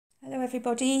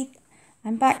everybody,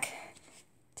 I'm back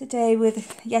today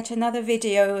with yet another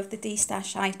video of the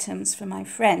destash items for my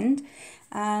friend,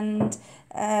 and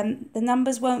the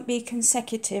numbers won't be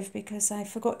consecutive because I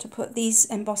forgot to put these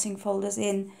embossing folders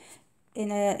in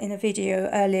a video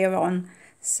earlier on,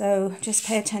 so just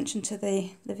pay attention to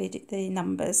the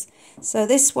numbers. So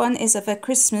this one is of a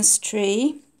Christmas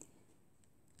tree.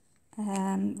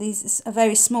 This is a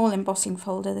very small embossing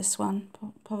folder, this one,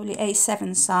 probably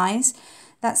A7 size.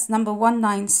 That's number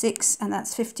 196 and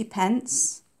that's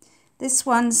 50p. This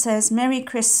one says Merry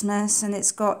Christmas and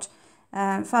it's got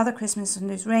Father Christmas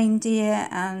and his reindeer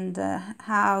and a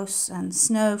house and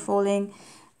snow falling.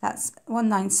 That's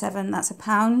 197, that's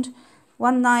 £1.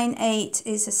 198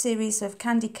 is a series of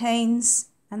candy canes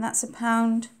and that's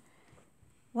 £1.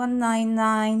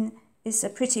 199 is a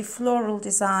pretty floral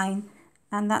design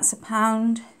and that's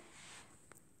 £1.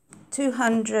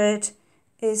 200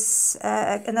 is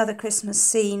another Christmas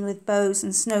scene with bows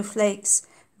and snowflakes,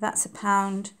 that's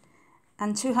 £1.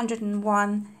 And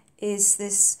 201 is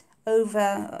this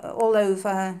all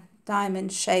over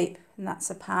diamond shape, and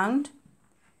that's £1.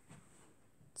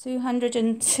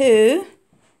 202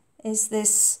 is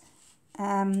this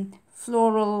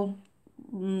floral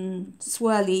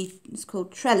swirly, it's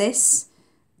called Trellis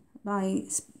by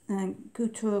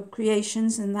Couture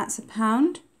Creations, and that's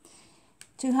 £1.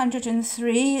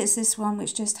 203 is this one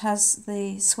which just has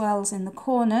the swells in the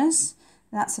corners,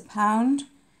 that's £1.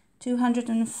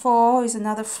 204 is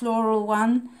another floral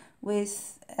one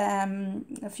with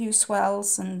a few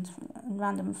swells and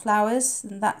random flowers,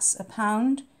 and that's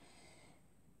 £1.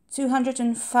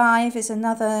 205 is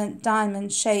another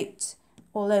diamond shaped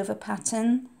all over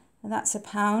pattern, and that's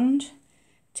 £1.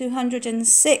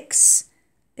 206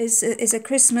 is a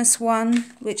Christmas one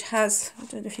which has, I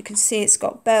don't know if you can see, it's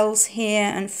got bells here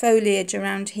and foliage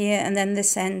around here, and then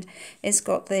this end it's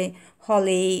got the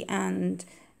holly and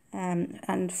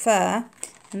fir,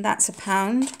 and that's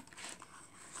 £1.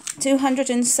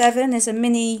 207 is a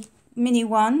mini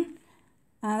one,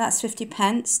 that's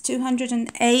 50p.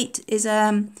 208 is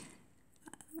I'm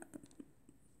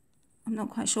not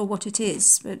quite sure what it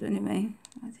is, but anyway,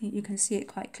 I think you can see it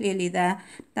quite clearly there.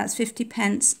 That's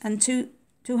 50p, and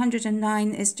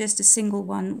 209 is just a single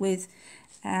one with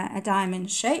a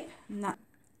diamond shape.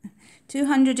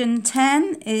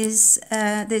 210 is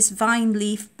this vine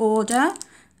leaf border,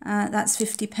 that's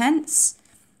 50p.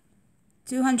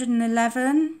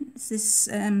 211 is this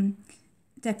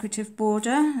decorative border,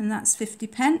 and that's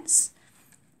 50p.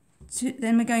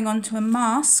 Then we're going on to a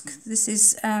mask. This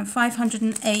is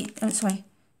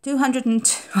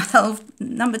 212,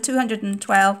 number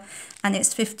 212, and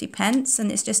it's 50p,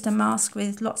 and it's just a mask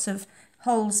with lots of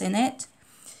holes in it.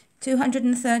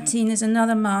 213 is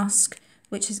another mask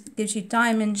which gives you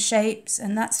diamond shapes,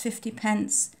 and that's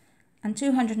 50p. And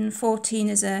 214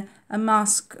 is a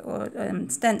mask or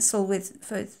stencil with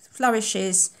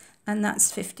flourishes, and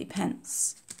that's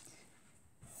 50p.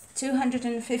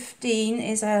 215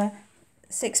 is a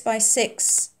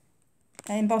 6x6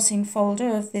 embossing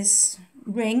folder of this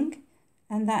ring,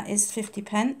 and that is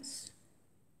 50p.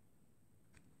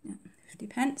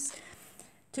 50p.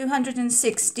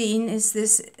 216 is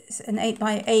this an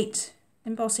 8x8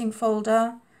 embossing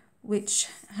folder which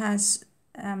has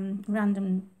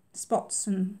random spots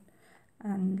and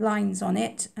lines on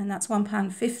it, and that's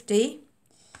 £1.50.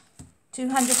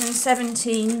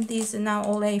 217, these are now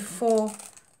all A4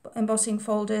 embossing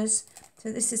folders.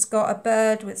 So this has got a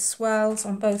bird with swirls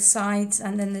on both sides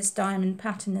and then this diamond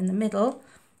pattern in the middle,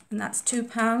 and that's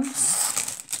 £2.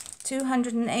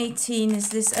 218 is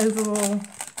this overall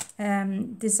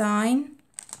design,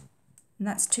 and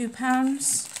that's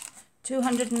 £2.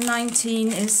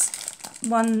 219 is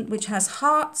one which has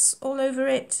hearts all over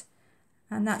it,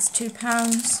 and that's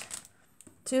 £2.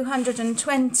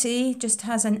 220 just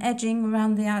has an edging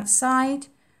around the outside,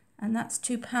 and that's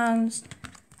 £2.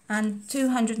 And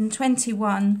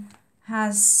 221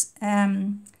 has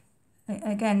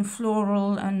again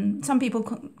floral, and some people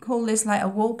call this like a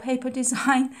wallpaper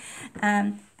design,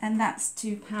 and that's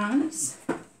 £2.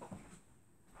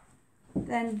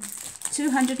 Then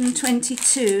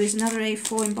 222 is another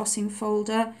A4 embossing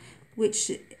folder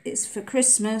which is for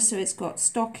Christmas, so it's got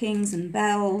stockings and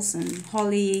bells and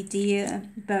holly, deer,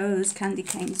 bows, candy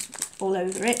canes all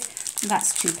over it, and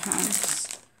that's £2.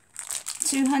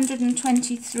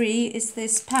 223 is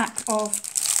this pack of,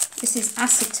 this is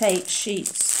acetate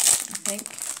sheets, I think.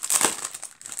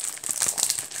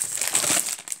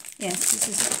 Yes, this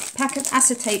is a pack of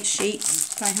acetate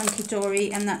sheets by Hunky Dory,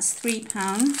 and that's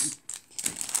 £3.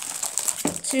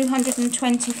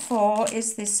 224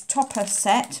 is this topper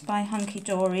set by Hunky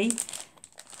Dory,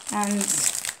 and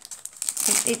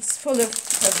it's full of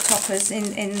toppers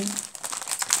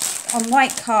on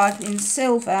white card in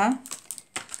silver,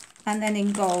 and then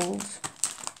in gold,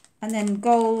 and then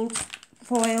gold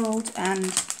foiled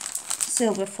and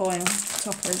silver foil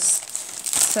toppers.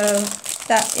 So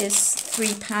that is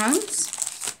 £3.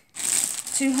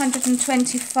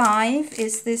 225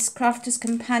 is this Crafter's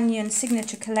Companion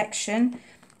Signature Collection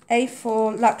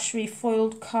A4 Luxury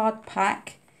Foiled Card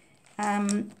Pack.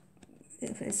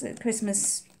 It's a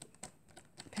Christmas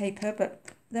paper, but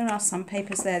there are some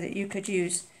papers there that you could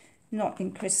use not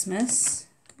in Christmas.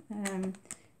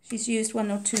 She's used 1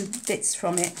 or 2 bits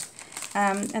from it,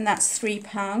 and that's £3.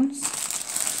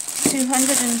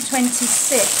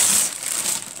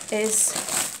 226 is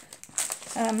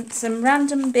some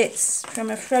random bits from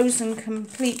a Frozen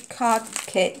complete card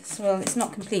kit. Well, it's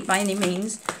not complete by any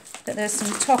means, but there's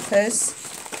some toppers,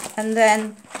 and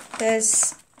then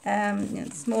there's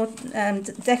more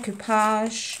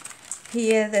decoupage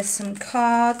here. There's some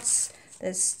cards.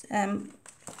 There's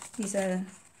these are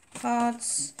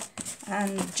cards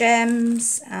and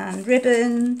gems and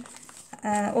ribbon,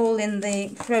 all in the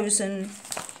Frozen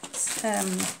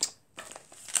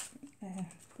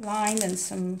line, and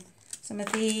some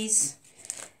of these.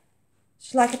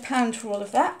 She's like £1 for all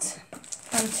of that.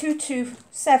 And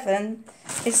 227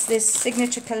 is this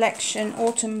Signature Collection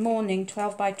Autumn Morning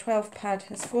 12 by 12 pad.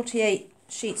 Has 48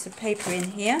 sheets of paper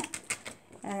in here.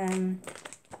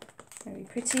 Very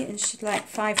pretty, and she'd like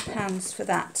 £5 for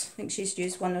that. I think she's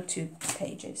used 1 or 2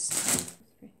 pages.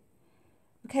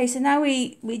 Okay, so now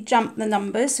we jump the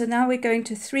numbers. So now we're going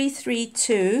to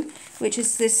 332, which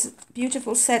is this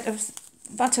beautiful set of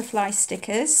butterfly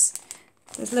stickers.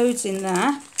 There's loads in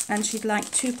there, and she'd like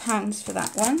 £2 for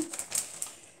that one.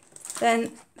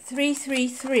 Then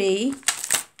 333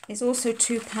 is also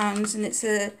 £2, and it's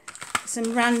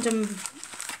some random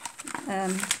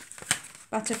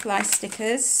butterfly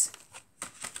stickers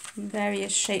in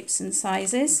various shapes and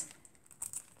sizes.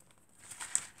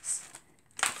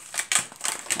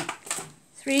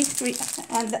 333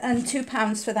 and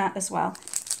 £2 for that as well.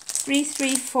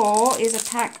 334 is a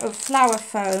pack of flower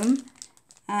foam,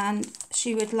 and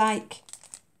she would like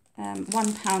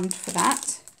 £1 for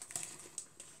that.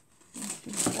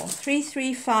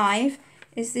 335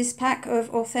 is this pack of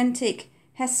authentic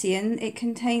Hessian. It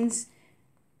contains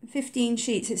 15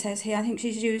 sheets, it says here. I think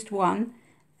she's used 1.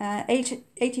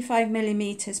 85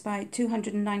 millimetres by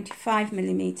 295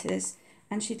 millimetres,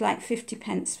 and she'd like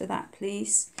 50p for that,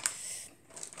 please.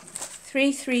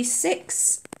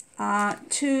 336 are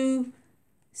 2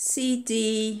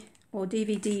 CD or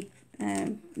DVD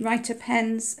writer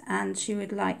pens, and she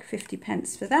would like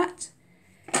 50p for that.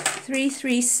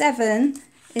 337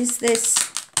 is this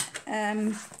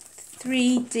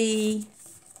 3D,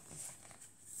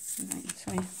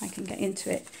 sorry, I can get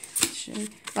into it.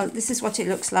 Well, this is what it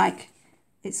looks like.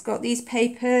 It's got these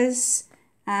papers,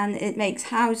 and it makes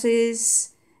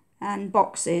houses and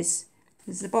boxes.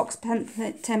 There's the box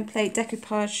template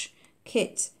decoupage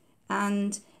kit,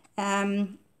 and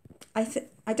I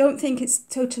don't think it's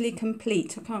totally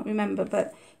complete. I can't remember,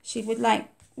 but she would like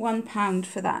 £1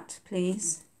 for that,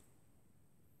 please.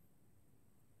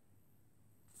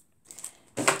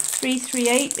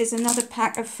 338 is another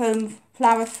pack of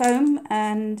flower foam,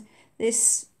 and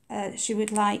this she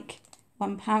would like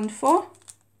 £1 for.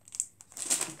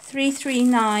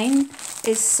 339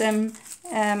 is some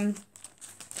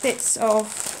bits of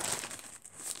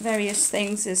various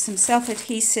things. There's some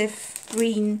self-adhesive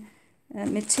green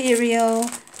material,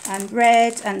 and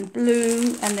red and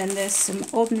blue, and then there's some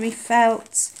ordinary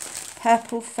felt,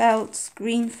 purple felt,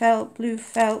 green felt, blue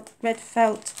felt, red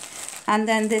felt, and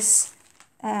then this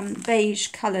beige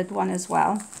coloured one as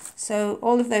well. So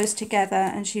all of those together,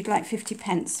 and she'd like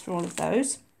 50p for all of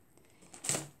those.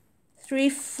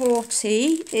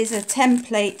 340 is a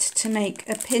template to make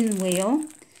a pinwheel.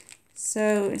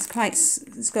 So it's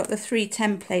got the 3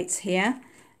 templates here,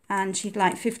 and she'd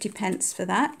like 50p for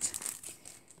that.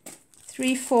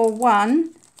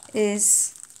 341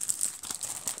 is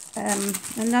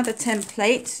another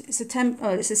template. It's a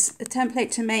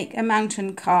template to make a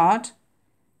mountain card,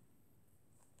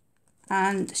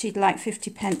 and she'd like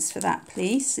 50p for that,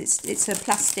 please. It's a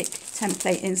plastic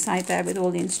template inside there with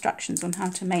all the instructions on how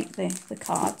to make the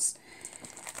cards.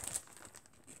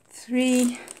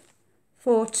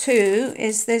 342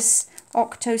 is this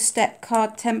octo step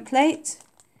card template.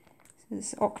 So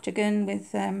this octagon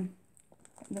with the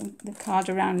card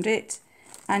around it,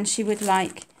 and she would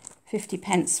like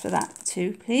 50p for that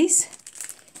too, please.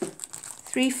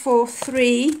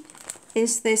 343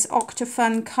 is this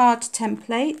Octafun card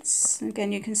templates.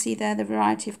 Again, you can see there the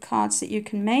variety of cards that you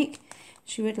can make.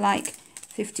 She would like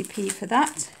 50p for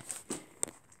that.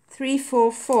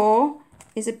 344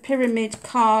 is a pyramid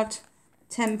card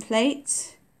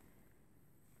template.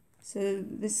 So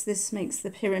this makes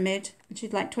the pyramid, and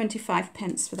you'd like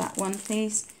 25p for that one,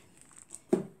 please.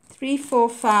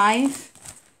 345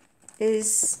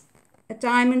 is a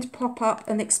diamond pop-up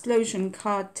and explosion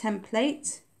card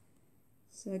template.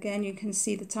 So again, you can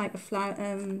see the type of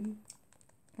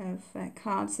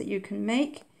cards that you can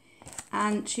make,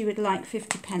 and she would like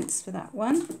 50p for that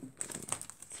one.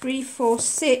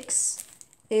 346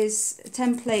 is a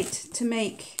template to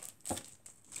make.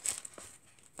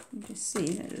 You just see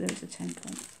there's a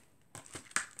template.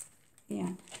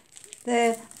 Yeah,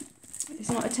 it's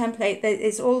not a template. There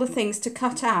is all the things to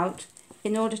cut out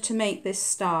in order to make this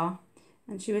star,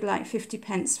 and she would like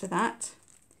 50p for that.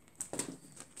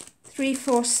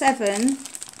 347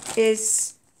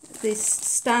 is this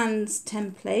stands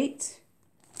template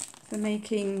for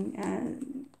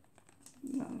making,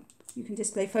 well, you can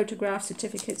display photographs,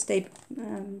 certificates,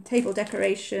 table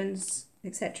decorations,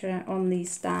 etc. on these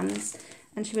stands,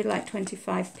 and she would like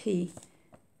 25p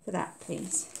for that,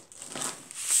 please.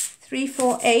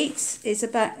 348 is a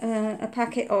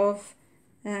packet of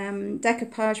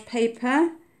decoupage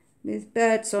paper with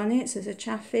birds on it. So there's a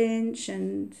chaffinch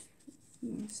and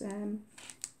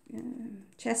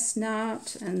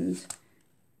chestnut and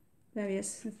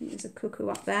various, I think there's a cuckoo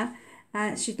up there.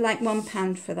 She'd like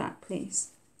 £1 for that,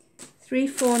 please.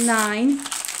 349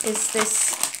 is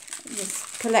this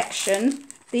collection.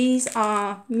 These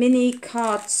are mini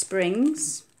card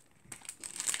springs,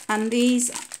 and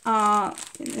these are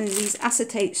these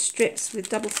acetate strips with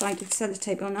double-sided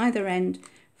sellotape on either end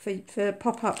for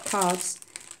pop-up cards,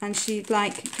 and she'd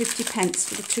like 50p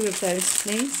for the two of those,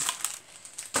 please.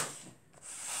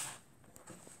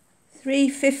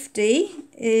 350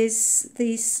 is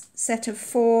this set of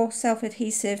 4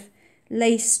 self-adhesive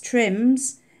lace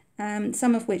trims,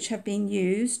 some of which have been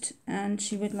used, and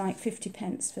she would like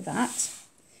 50p for that.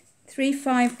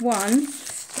 351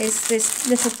 is this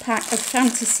little pack of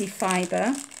fantasy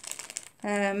fibre.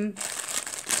 I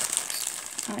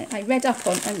read up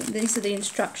on, and these are the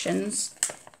instructions,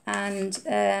 and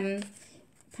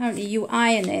apparently you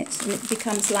iron it and it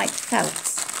becomes like felt.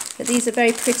 But these are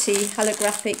very pretty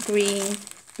holographic green,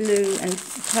 blue and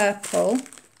purple,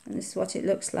 and this is what it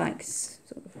looks like,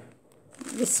 sort of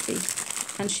wispy,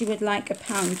 and she would like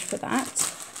 £1 for that.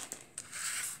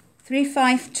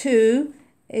 352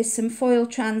 is some foil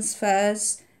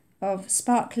transfers of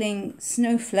sparkling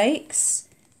snowflakes.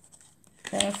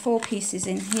 There are 4 pieces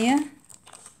in here.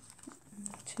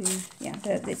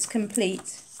 It's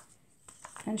complete,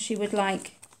 and she would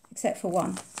like, except for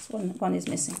one is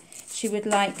missing, she would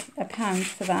like £1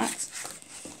 for that.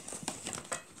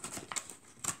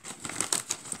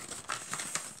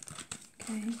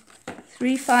 Okay.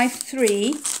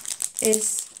 353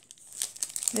 is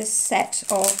this set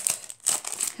of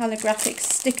holographic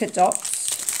sticker dots.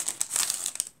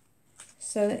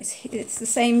 So it's the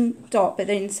same dot but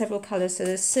in several colours. So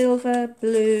there's silver,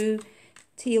 blue,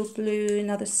 teal blue,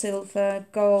 another silver,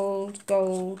 gold,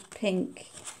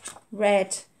 pink,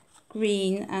 red,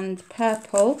 green and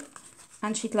purple,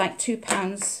 and she'd like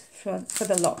 £2 for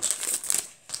the lot.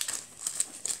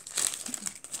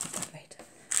 Okay.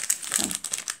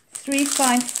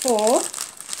 354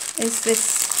 is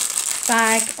this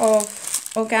bag of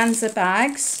organza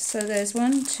bags. So there's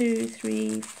 1, 2,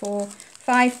 3, 4,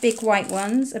 5 big white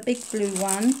ones, a big blue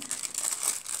one,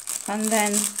 and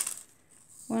then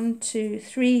 1, 2,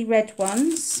 3 red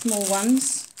ones, small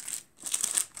ones,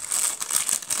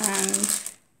 and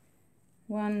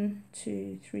 1,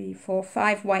 2, 3, 4,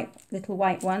 5 little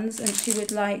white ones, and she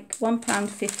would like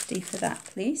 £1.50 for that,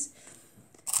 please.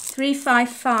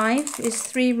 355 is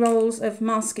 3 rolls of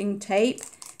masking tape,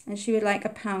 and she would like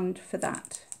 £1 for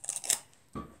that.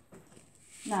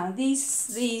 Now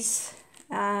these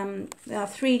are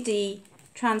 3D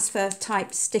transfer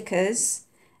type stickers,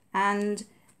 and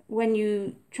when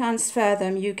you transfer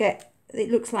them you get, it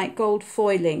looks like gold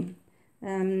foiling.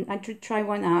 I did try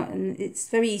one out and it's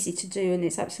very easy to do, and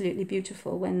it's absolutely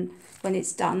beautiful when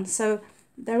it's done. So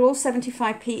they're all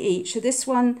 75p each. So this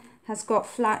one has got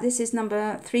this is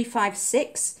number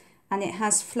 356, and it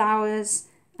has flowers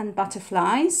and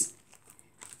butterflies.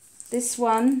 This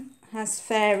one has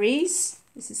fairies.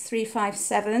 This is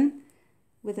 357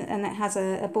 and it has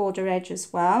a border edge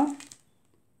as well.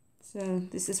 So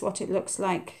this is what it looks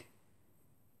like.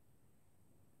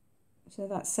 So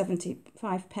that's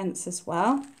 75p as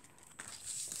well.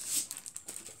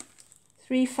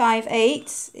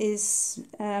 358 is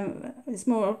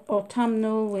more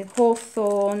autumnal with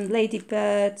hawthorn,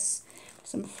 ladybirds,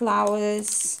 some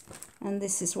flowers, and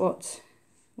this is what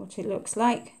it looks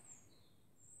like.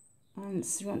 and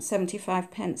so you want 75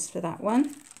 pence for that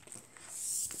one.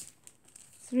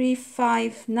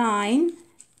 359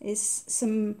 is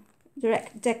some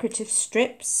decorative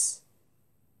strips,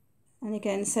 and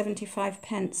again 75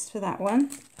 pence for that one.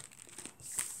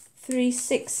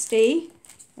 360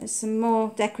 is some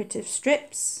more decorative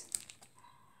strips,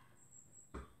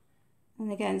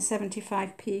 and again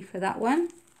 75p for that one.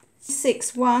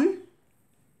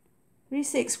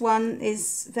 361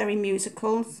 is very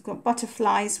musical. It's got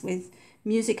butterflies with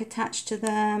music attached to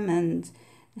them, and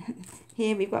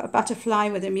here we've got a butterfly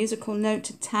with a musical note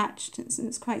attached.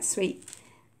 It's quite sweet.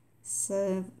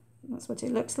 So that's what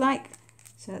it looks like.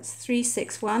 So that's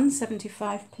 361,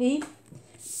 75p.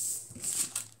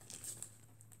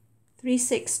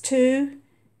 362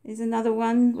 is another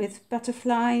one with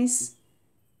butterflies,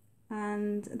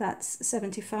 and that's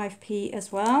 75p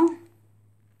as well.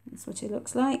 That's what it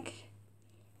looks like.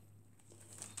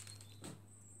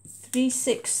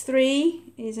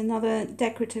 363 is another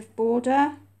decorative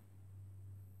border,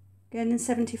 again in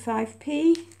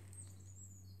 75p,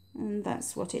 and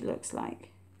that's what it looks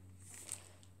like.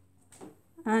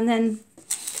 And then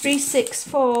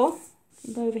 364,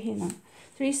 go over here now.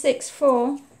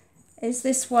 364 is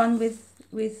this one with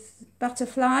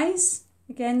butterflies,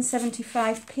 again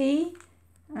 75p,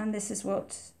 and this is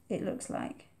what it looks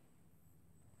like.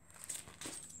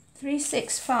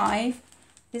 365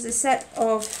 is a set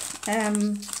of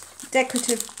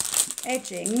decorative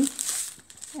edging.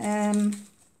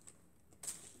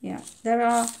 Yeah, there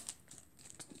are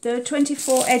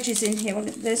 24 edges in here. Well,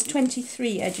 there's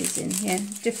 23 edges in here,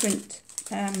 different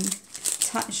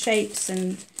shapes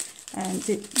and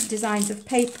designs of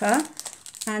paper,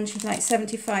 and she'd like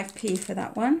 75p for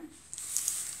that one.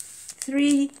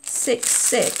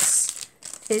 366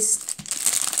 is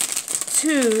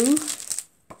two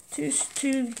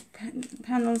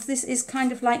panels. This is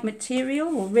kind of like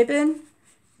material or ribbon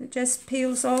that just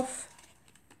peels off,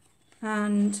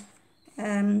 and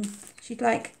she'd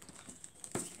like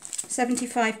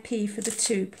 75p for the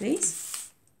two, please.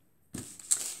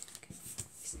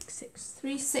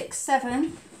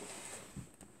 367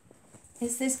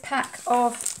 is this pack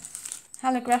of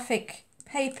holographic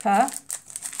paper,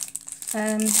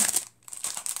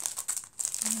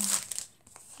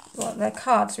 well, they're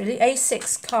cards really,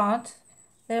 A6 card.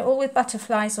 They're all with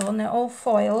butterflies on, they're all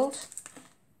foiled.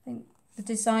 I think the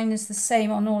design is the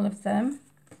same on all of them.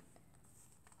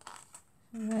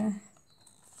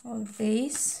 All of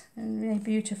these are really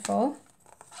beautiful,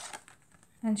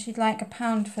 and she'd like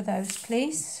 £1 for those,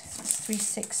 please. That's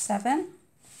 367.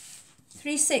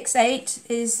 368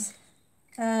 is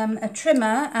a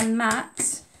trimmer and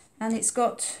mat, and it's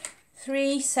got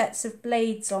 3 sets of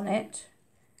blades on it.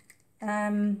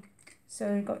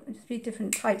 So we've got 3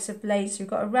 different types of blades. You've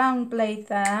got a round blade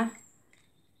there,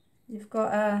 you've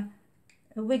got a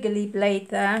wiggly blade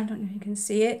there, I don't know if you can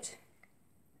see it,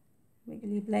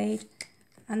 wiggly blade,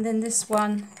 and then this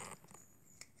one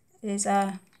is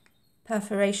a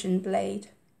perforation blade,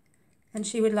 and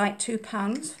she would like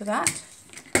 £2 for that.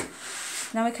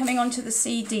 Now we're coming on to the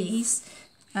CDs.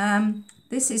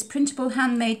 This is Printable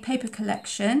Handmade Paper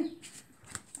Collection,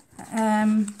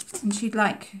 and she'd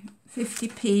like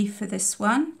 50p for this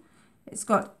one. It's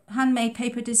got handmade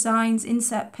paper designs,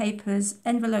 insert papers,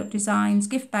 envelope designs,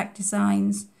 gift bag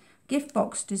designs, gift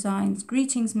box designs,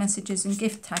 greetings messages, and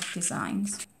gift tag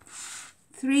designs.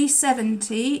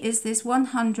 370 is this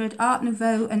 100 Art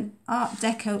Nouveau and Art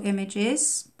Deco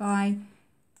images by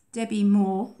Debbie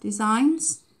Moore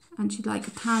Designs, and she'd like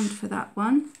 £1 for that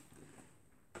one.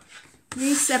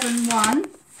 371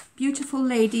 Beautiful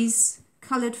Ladies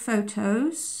Coloured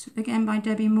Photos, again by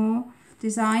Debbie Moore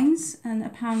Designs, and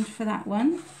 £1 for that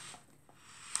one.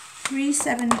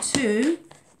 372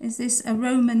 is this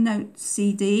Aroma Notes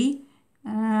CD,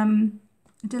 a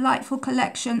delightful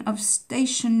collection of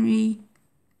stationery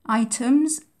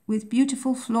items with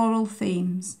beautiful floral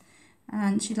themes,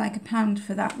 and she'd like £1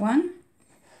 for that one.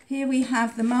 Here we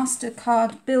have the Master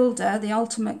Card Builder, the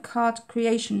ultimate card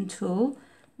creation tool,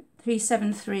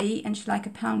 373, and she'd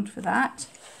like £1 for that.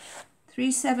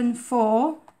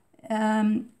 374,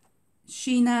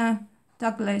 Sheena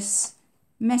Douglas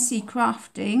Messy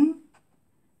Crafting,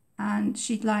 and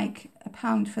she'd like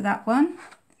 £1 for that one.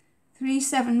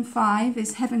 375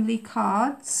 is Heavenly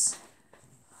Cards.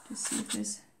 Just see if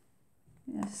there's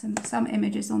some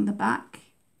images on the back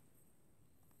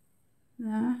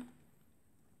there,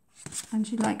 and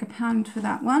she'd like £1 for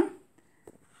that one.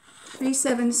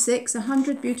 376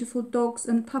 100 Beautiful Dogs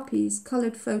and Puppies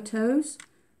Coloured Photos.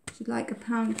 She'd like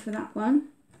 £1 for that one.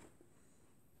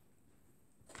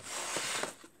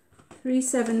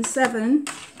 377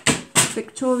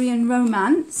 Victorian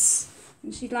Romance,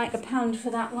 And she'd like £1 for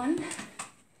that one.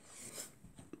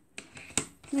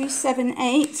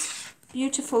 378,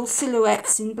 beautiful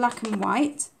silhouettes in black and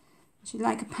white. She'd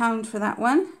like £1 for that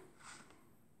one.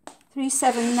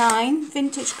 379,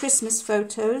 vintage Christmas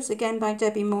photos, again by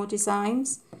Debbie Moore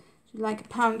Designs. She'd like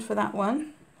 £1 for that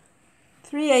one.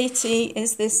 380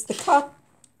 is this, the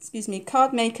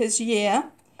Card Maker's Year.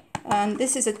 And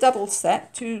this is a double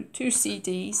set, two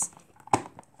CDs.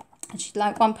 And she'd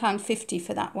like £1.50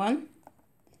 for that one.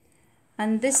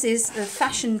 And this is a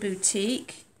Fashion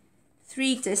Boutique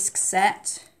 3-disc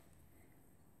set.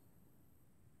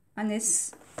 And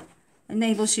this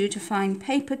enables you to find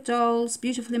paper dolls,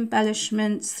 beautiful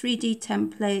embellishments, 3D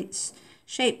templates,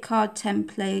 shape card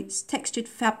templates, textured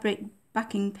fabric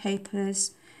backing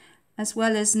papers, as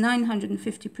well as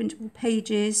 950 printable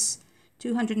pages,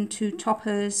 202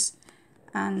 toppers,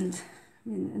 and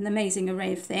an amazing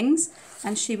array of things.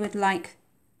 And she would like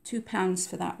 £2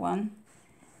 for that one.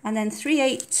 And then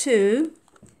 382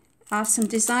 are some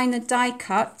designer die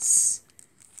cuts.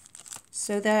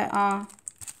 So there are,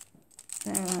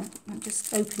 I'll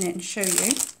just open it and show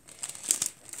you.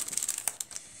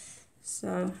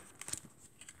 So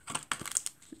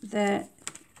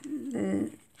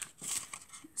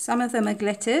some of them are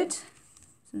glittered. So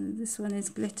this one is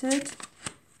glittered.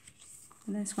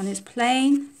 And this one is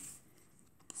plain.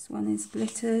 This one is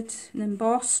glittered and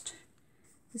embossed.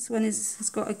 This one has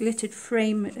got a glittered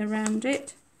frame around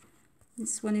it.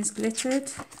 This one is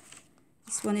glittered.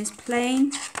 This one is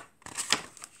plain.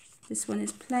 This one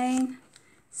is plain.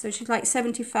 So she'd like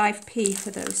 75p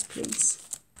for those, please.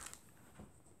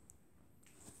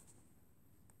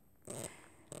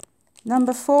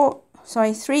 Number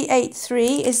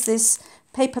 383 is this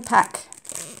paper pack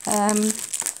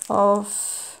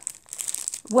of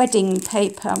wedding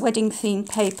paper, wedding themed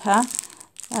paper.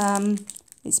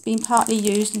 It's been partly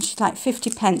used and she'd like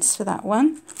 50p for that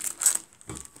one.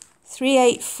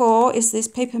 384 is this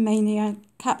Paper Mania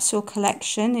capsule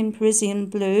collection in Parisian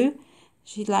blue.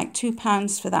 She'd like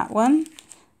 £2 for that one.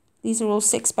 These are all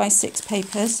 6x6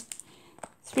 papers.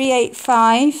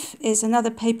 385 is another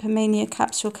Paper Mania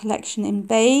capsule collection in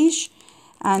beige,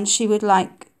 and she would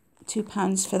like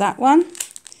 £2 for that one.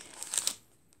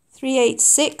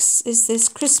 386 is this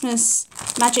Christmas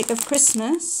Magic of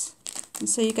Christmas, and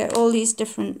so you get all these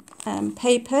different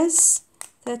papers,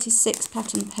 36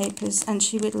 pattern papers, and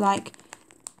she would like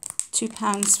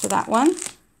 £2 for that one.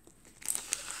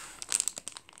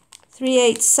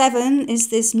 387 is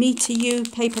this Me to You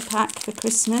paper pack for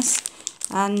Christmas,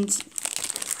 and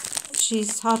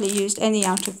she's hardly used any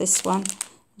out of this one.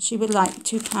 She would like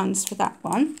 £2 for that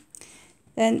one.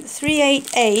 Then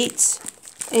 388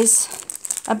 is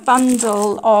a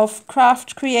bundle of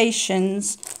Craft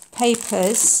Creations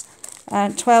papers,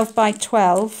 12 by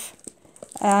 12.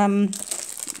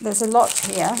 There's a lot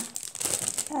here,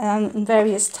 in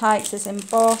various types. There's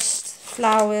embossed,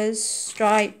 flowers,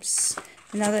 stripes,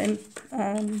 another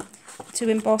 2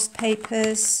 embossed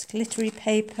papers, glittery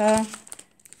paper,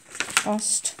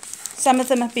 embossed. Some of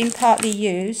them have been partly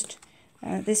used.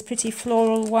 This pretty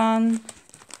floral one,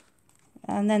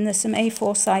 and then there's some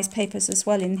A4 size papers as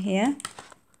well in here,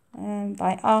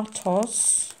 by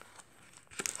Artos.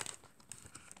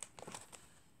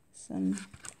 Some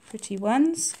pretty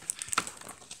ones,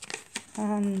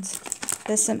 and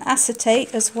there's some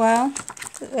acetate as well,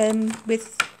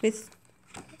 with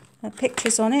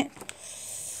pictures on it,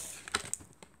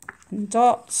 and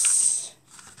dots,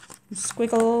 and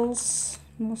squiggles,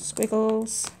 more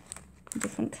squiggles,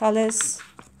 different colours,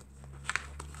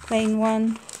 plain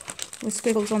one with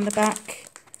squiggles on the back.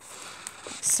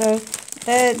 So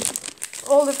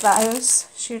all of those,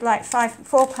 she'd like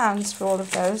 £4 for all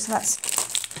of those. That's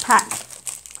pack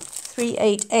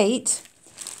 388.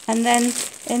 And then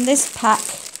in this pack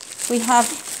we have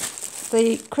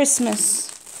the Christmas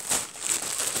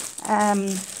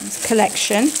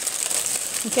collection,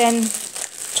 again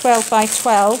 12 by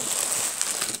 12.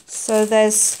 So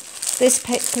there's this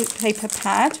paper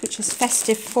pad, which is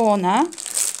Festive Fauna,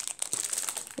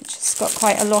 which has got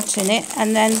quite a lot in it,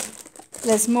 and then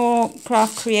there's more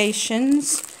Craft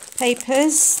Creations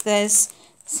papers. There's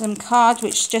some card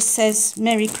which just says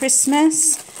Merry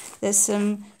Christmas. There's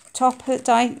some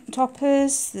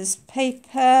toppers, there's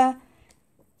paper,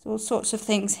 all sorts of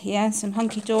things here. Some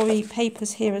hunky-dory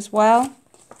papers here as well.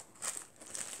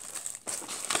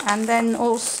 And then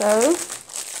also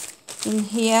in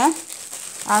here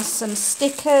are some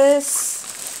stickers,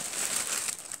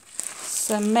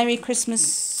 some Merry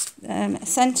Christmas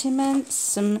sentiments,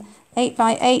 some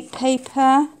 8x8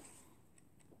 paper,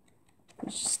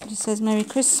 which just says Merry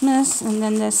Christmas, and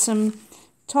then there's some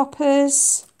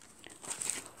toppers,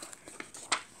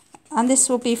 And this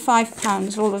will be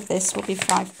 £5. All of this will be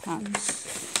 £5.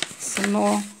 Some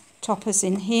more toppers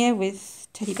in here with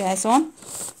teddy bears on.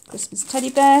 Christmas teddy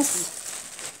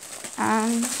bears.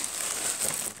 And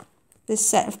this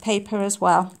set of paper as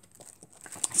well.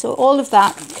 So all of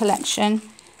that collection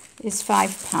is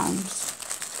 £5.